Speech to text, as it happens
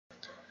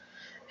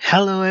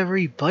Hello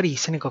everybody,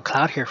 Cynical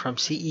Cloud here from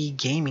CE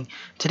Gaming.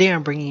 Today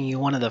I'm bringing you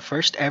one of the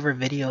first ever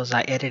videos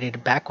I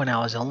edited back when I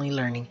was only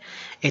learning.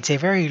 It's a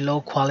very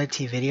low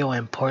quality video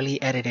and poorly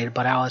edited,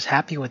 but I was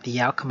happy with the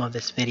outcome of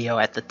this video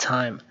at the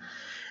time.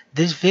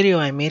 This video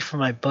I made for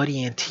my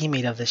buddy and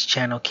teammate of this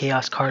channel,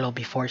 Carlo,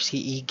 before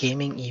CE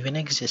Gaming even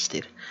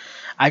existed.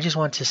 I just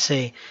want to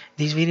say,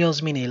 these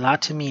videos mean a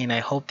lot to me and I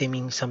hope they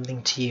mean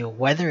something to you,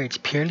 whether it's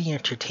purely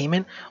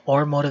entertainment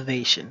or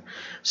motivation.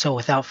 So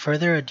without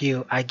further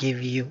ado, I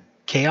give you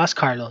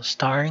Carlo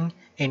starring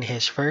in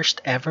his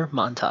first ever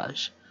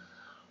montage.